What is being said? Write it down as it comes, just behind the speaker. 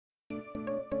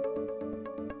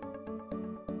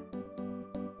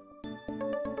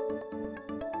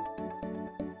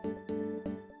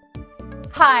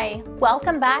Hi,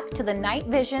 welcome back to the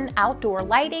NightVision Outdoor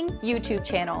Lighting YouTube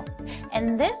channel.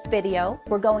 In this video,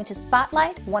 we're going to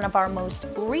spotlight one of our most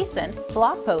recent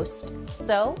blog posts.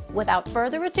 So, without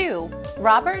further ado,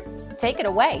 Robert, take it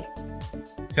away.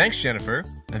 Thanks, Jennifer,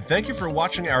 and thank you for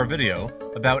watching our video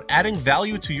about adding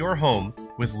value to your home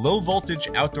with low-voltage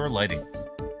outdoor lighting.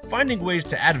 Finding ways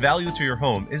to add value to your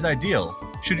home is ideal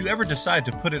should you ever decide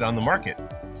to put it on the market,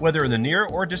 whether in the near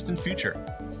or distant future.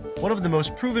 One of the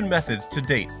most proven methods to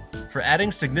date for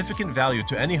adding significant value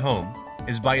to any home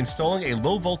is by installing a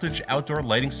low-voltage outdoor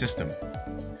lighting system.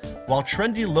 While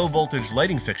trendy low-voltage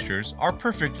lighting fixtures are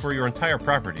perfect for your entire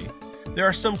property, there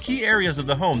are some key areas of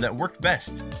the home that work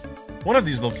best. One of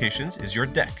these locations is your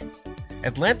deck.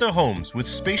 Atlanta homes with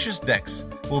spacious decks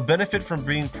will benefit from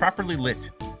being properly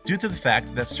lit due to the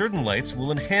fact that certain lights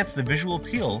will enhance the visual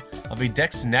appeal of a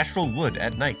deck's natural wood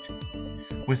at night.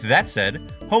 With that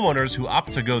said, homeowners who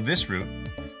opt to go this route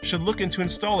should look into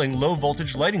installing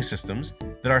low-voltage lighting systems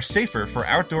that are safer for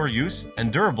outdoor use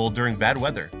and durable during bad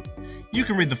weather. You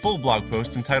can read the full blog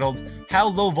post entitled How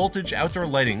Low-Voltage Outdoor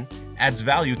Lighting Adds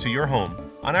Value to Your Home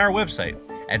on our website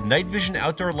at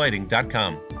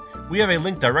NightVisionOutdoorLighting.com. We have a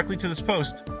link directly to this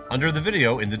post under the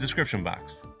video in the description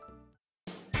box.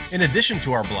 In addition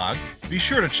to our blog, be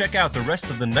sure to check out the rest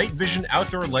of the NightVision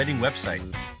Outdoor Lighting website.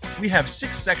 We have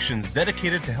 6 sections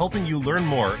dedicated to helping you learn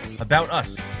more about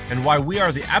us and why we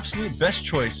are the absolute best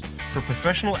choice for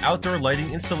professional outdoor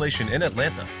lighting installation in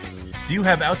Atlanta. Do you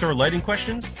have outdoor lighting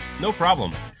questions? No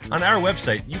problem. On our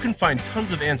website, you can find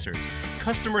tons of answers,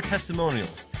 customer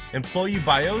testimonials, employee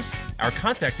bios, our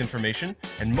contact information,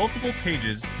 and multiple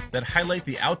pages that highlight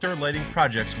the outdoor lighting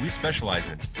projects we specialize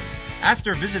in.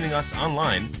 After visiting us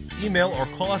online, email or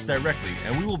call us directly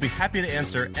and we will be happy to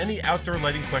answer any outdoor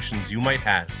lighting questions you might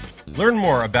have. Learn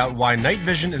more about why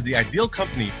NightVision is the ideal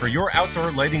company for your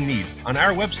outdoor lighting needs on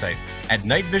our website at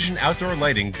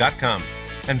NightVisionOutdoorLighting.com.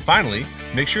 And finally,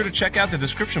 make sure to check out the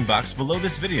description box below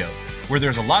this video, where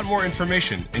there's a lot more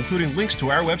information, including links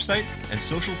to our website and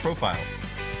social profiles.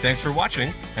 Thanks for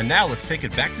watching, and now let's take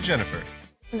it back to Jennifer.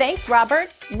 Thanks, Robert.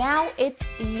 Now it's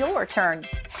your turn.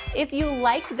 If you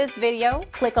liked this video,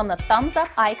 click on the thumbs up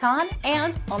icon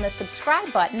and on the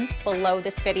subscribe button below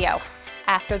this video.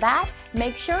 After that,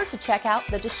 make sure to check out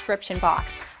the description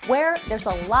box, where there's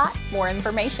a lot more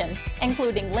information,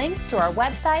 including links to our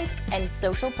website and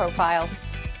social profiles.